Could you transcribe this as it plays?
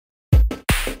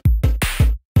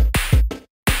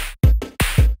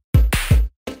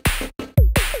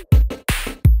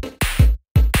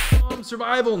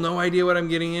survival. No idea what I'm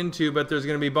getting into, but there's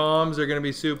gonna be bombs, they're gonna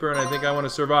be super, and I think I wanna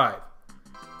survive.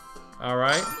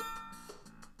 Alright.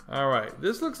 Alright.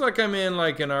 This looks like I'm in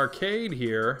like an arcade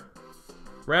here.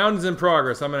 Rounds in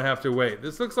progress, I'm gonna have to wait.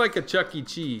 This looks like a Chuck E.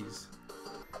 Cheese.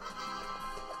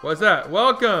 What's that?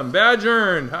 Welcome, badge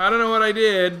earned. I don't know what I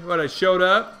did. What, I showed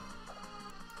up?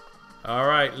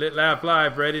 Alright, Lit Laugh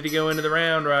Life, ready to go into the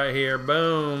round right here.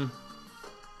 Boom.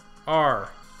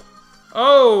 R.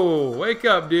 Oh, wake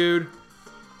up, dude.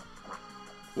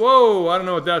 Whoa, I don't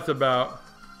know what that's about.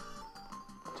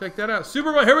 Check that out.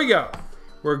 Super Bomb, here we go.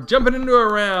 We're jumping into a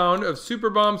round of Super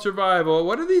Bomb Survival.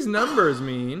 What do these numbers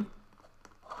mean?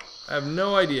 I have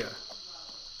no idea.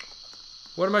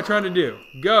 What am I trying to do?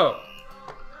 Go.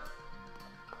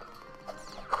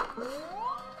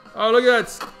 Oh, look at that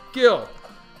skill.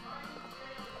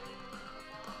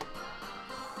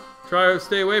 Try to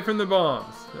stay away from the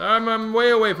bombs. I'm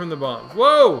way away from the bombs.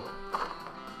 Whoa!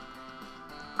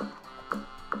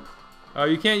 Oh,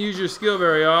 you can't use your skill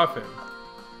very often.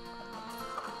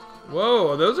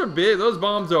 Whoa, those are big. Those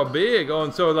bombs are big. Oh,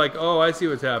 and so like, oh, I see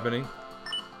what's happening.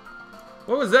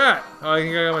 What was that? Oh, I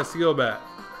think I got my skill back.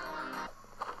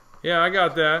 Yeah, I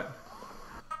got that.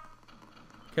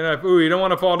 Can I? Ooh, you don't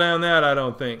want to fall down that, I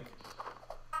don't think.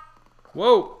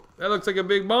 Whoa, that looks like a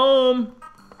big bomb.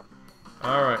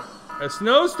 All right, a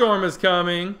snowstorm is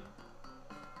coming.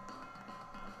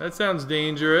 That sounds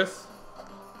dangerous.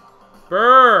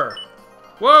 Brr.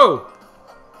 Whoa.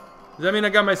 Does that mean I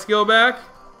got my skill back?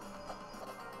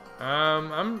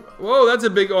 Whoa, that's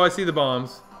a big, oh, I see the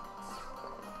bombs.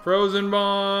 Frozen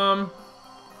bomb.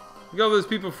 Look at all those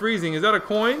people freezing. Is that a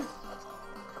coin?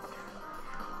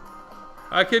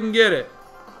 I couldn't get it.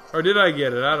 Or did I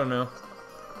get it? I don't know.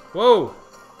 Whoa.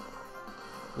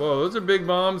 Whoa, those are big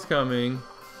bombs coming.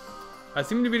 I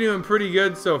seem to be doing pretty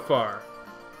good so far.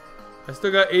 I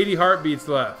still got 80 heartbeats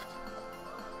left.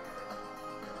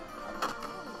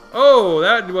 Oh,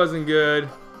 that wasn't good.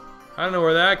 I don't know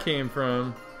where that came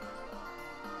from.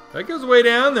 That goes way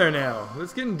down there now.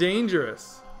 It's getting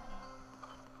dangerous.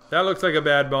 That looks like a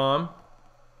bad bomb.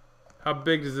 How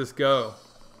big does this go?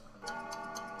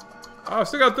 Oh, I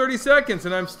still got 30 seconds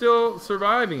and I'm still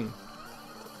surviving.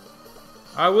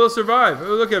 I will survive.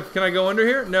 Oh, look, can I go under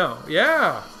here? No.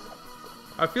 Yeah.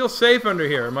 I feel safe under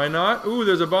here. Am I not? Ooh,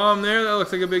 there's a bomb there. That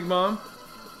looks like a big bomb.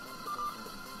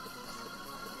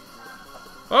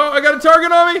 Oh, I got a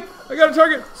target on me. I got a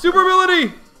target. Super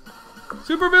ability.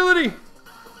 Super ability.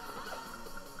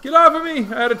 Get off of me.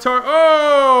 I had a target.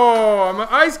 Oh, I'm an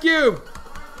ice cube.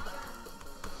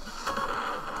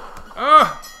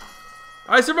 Ah,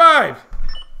 I survived.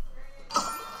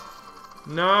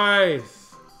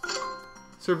 Nice.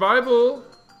 Survival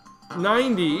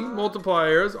 90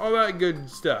 multipliers, all that good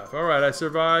stuff. All right, I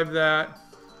survived that.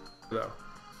 So.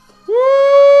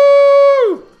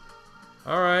 Woo!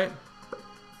 All right.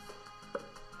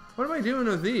 What am I doing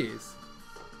with these?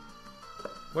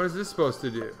 What is this supposed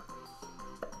to do?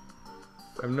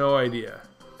 I have no idea.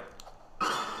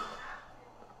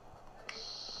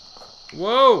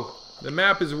 Whoa! The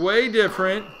map is way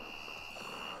different.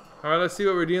 Alright, let's see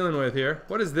what we're dealing with here.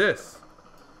 What is this?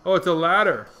 Oh, it's a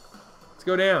ladder. Let's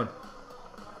go down.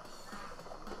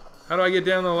 How do I get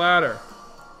down the ladder?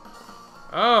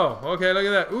 Oh, okay, look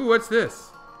at that. Ooh, what's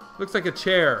this? Looks like a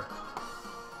chair.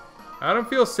 I don't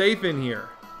feel safe in here.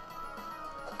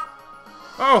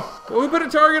 Oh, well, who put a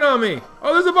target on me?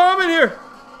 Oh, there's a bomb in here.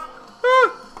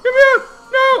 Ah, get me out.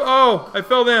 No. Oh, I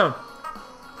fell down.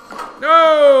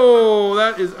 No,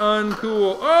 that is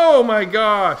uncool. Oh my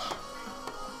gosh.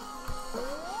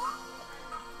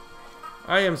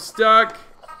 I am stuck.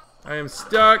 I am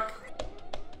stuck.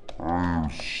 I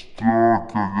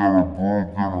got a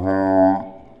broken heart.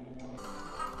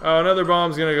 Oh, another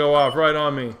bomb's gonna go off right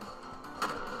on me.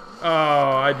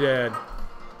 Oh, I did.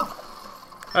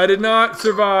 I did not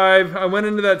survive. I went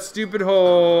into that stupid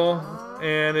hole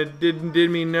and it did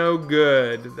me no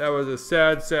good. That was a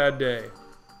sad, sad day.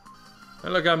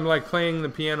 And look, I'm like playing the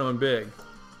piano in big.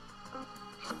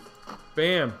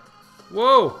 Bam.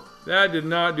 Whoa, that did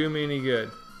not do me any good.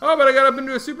 Oh, but I got up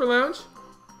into a super lounge.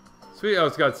 Sweet, oh,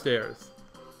 it's got stairs.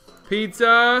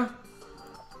 Pizza.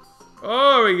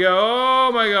 Oh, there we go.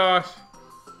 Oh my gosh.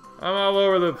 I'm all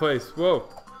over the place. Whoa.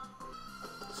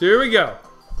 So here we go.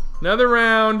 Another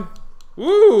round.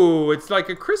 Ooh, it's like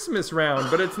a Christmas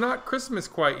round, but it's not Christmas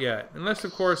quite yet. Unless,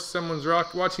 of course, someone's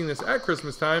watching this at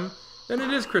Christmas time, then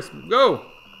it is Christmas. Go!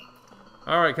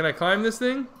 Alright, can I climb this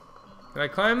thing? Can I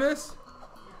climb this?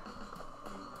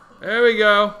 There we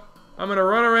go. I'm gonna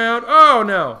run around. Oh,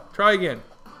 no. Try again.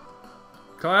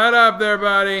 Climb up there,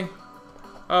 buddy.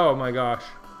 Oh, my gosh.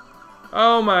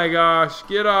 Oh, my gosh.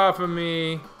 Get off of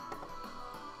me.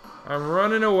 I'm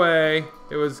running away.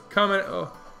 It was coming.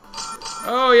 Oh,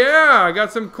 oh yeah, I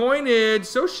got some coinage.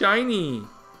 So shiny.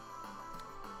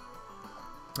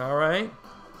 All right.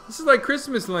 This is like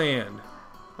Christmas land.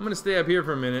 I'm gonna stay up here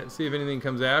for a minute and see if anything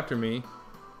comes after me,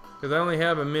 because I only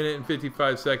have 1 minute and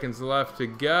 55 seconds left to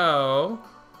go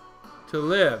to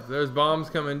live. There's bombs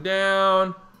coming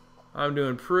down. I'm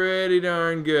doing pretty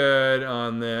darn good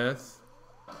on this.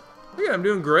 Yeah, I'm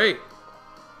doing great.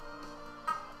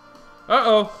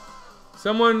 Uh-oh.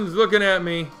 Someone's looking at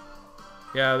me.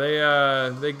 Yeah,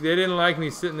 they didn't like me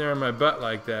sitting there on my butt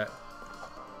like that.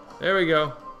 There we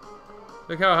go.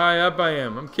 Look how high up I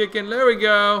am. I'm kicking. There we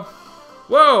go.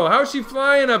 Whoa, how's she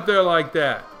flying up there like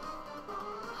that?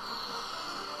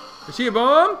 Is she a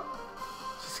bomb?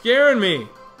 She's scaring me.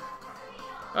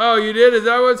 Oh, you did? Is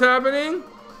that what's happening?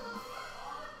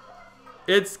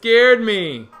 It scared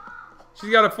me.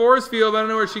 She's got a force field. I don't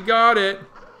know where she got it.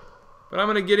 But I'm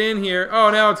going to get in here. Oh,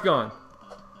 now it's gone.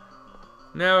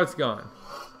 Now it's gone.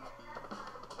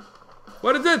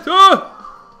 What is it? Oh!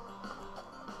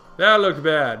 That looked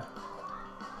bad.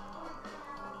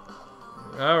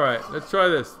 Alright, let's try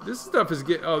this. This stuff is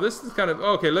oh, this is kind of,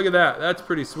 okay, look at that. That's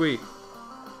pretty sweet.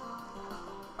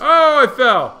 Oh, I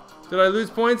fell. Did I lose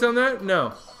points on that?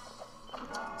 No.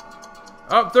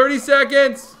 Oh, 30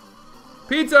 seconds.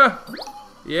 Pizza.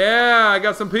 Yeah, I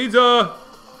got some pizza.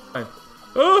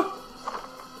 Oh.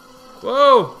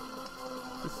 Whoa.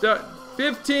 It's done.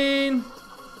 15.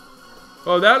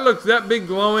 Oh, that big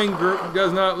glowing group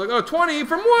does not look. Oh, 20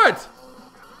 from what?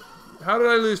 How did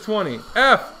I lose 20?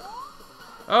 F.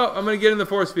 Oh, I'm going to get in the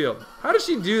force field. How does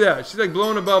she do that? She's like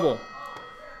blowing a bubble.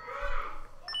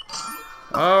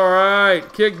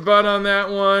 Alright, kicked butt on that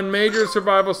one. Major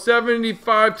survival,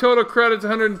 75. Total credits,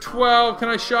 112. Can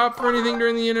I shop for anything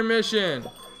during the intermission?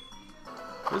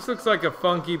 This looks like a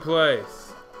funky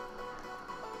place.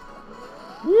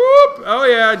 Whoop! Oh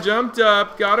yeah, jumped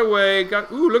up, got away.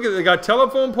 Ooh, look at it. They got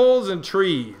telephone poles and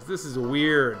trees. This is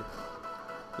weird.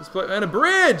 This place, and a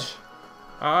bridge!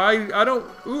 I don't...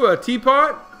 Ooh, a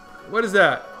teapot? What is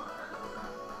that?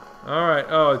 Alright,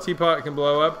 oh, a teapot can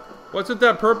blow up. What's with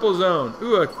that purple zone?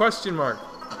 Ooh, a question mark.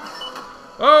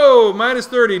 Oh, minus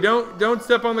 30. Don't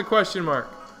step on the question mark.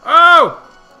 Oh!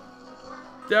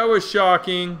 That was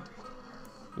shocking.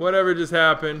 Whatever just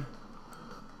happened.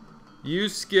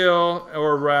 Use skill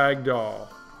or ragdoll.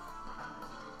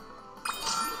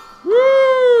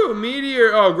 Woo!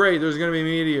 Meteor. Oh, great. There's going to be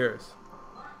meteors.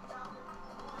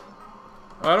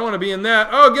 Oh, I don't want to be in that.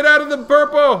 Oh, get out of the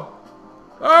purple.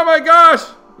 Oh my gosh.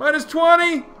 Minus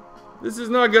 20. This is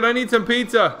not good. I need some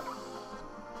pizza.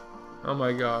 Oh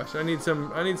my gosh. I need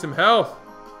some health.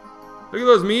 Look at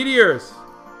those meteors.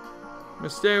 I'm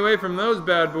gonna stay away from those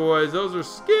bad boys. Those are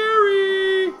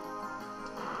scary.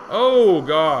 Oh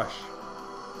gosh.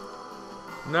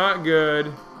 Not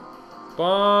good.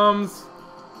 Bombs.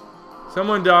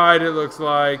 Someone died, it looks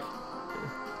like.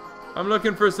 I'm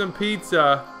looking for some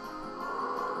pizza.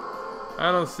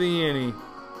 I don't see any.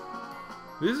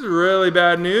 This is really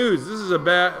bad news. This is a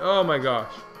bad... Oh my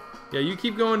gosh. Yeah, you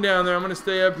keep going down there. I'm going to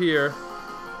stay up here.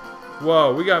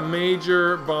 Whoa, we got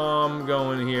major bomb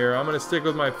going here. I'm going to stick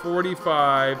with my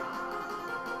 45.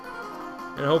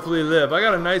 And hopefully live. I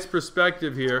got a nice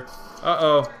perspective here.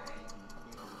 Uh-oh.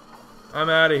 I'm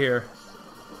out of here.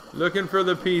 Looking for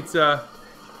the pizza.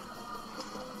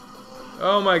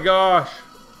 Oh my gosh.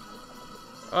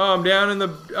 Oh, I'm down in the...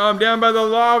 Oh, I'm down by the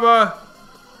lava.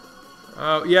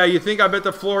 Oh, yeah, you think I bet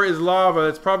the floor is lava.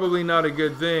 That's probably not a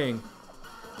good thing.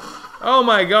 Oh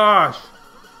my gosh.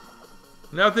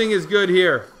 Nothing is good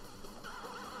here.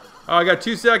 Oh, I got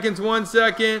 2 seconds, 1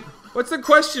 second. What's the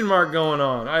question mark going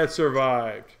on? I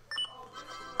survived.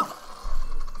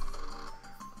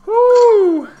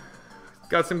 Whoo!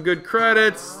 Got some good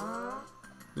credits.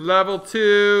 Level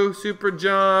 2, super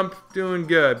jump, doing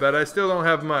good, but I still don't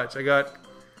have much. I got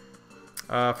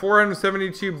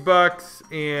 472 bucks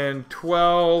and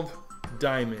 12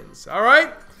 diamonds. All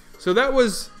right, so that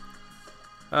was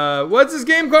what's this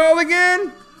game called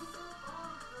again?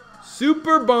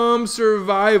 Super Bomb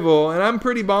Survival, and I'm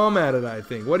pretty bomb at it, I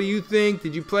think. What do you think?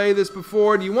 Did you play this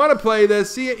before? Do you want to play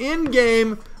this? See it in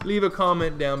game. Leave a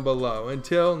comment down below.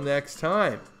 Until next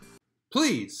time,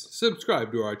 please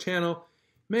subscribe to our channel.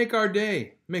 Make our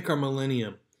day. Make our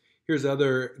millennium. Here's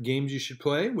other games you should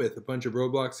play with a bunch of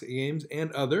Roblox games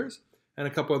and others, and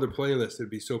a couple other playlists. It'd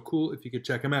be so cool if you could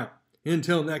check them out.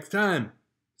 Until next time,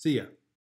 see ya.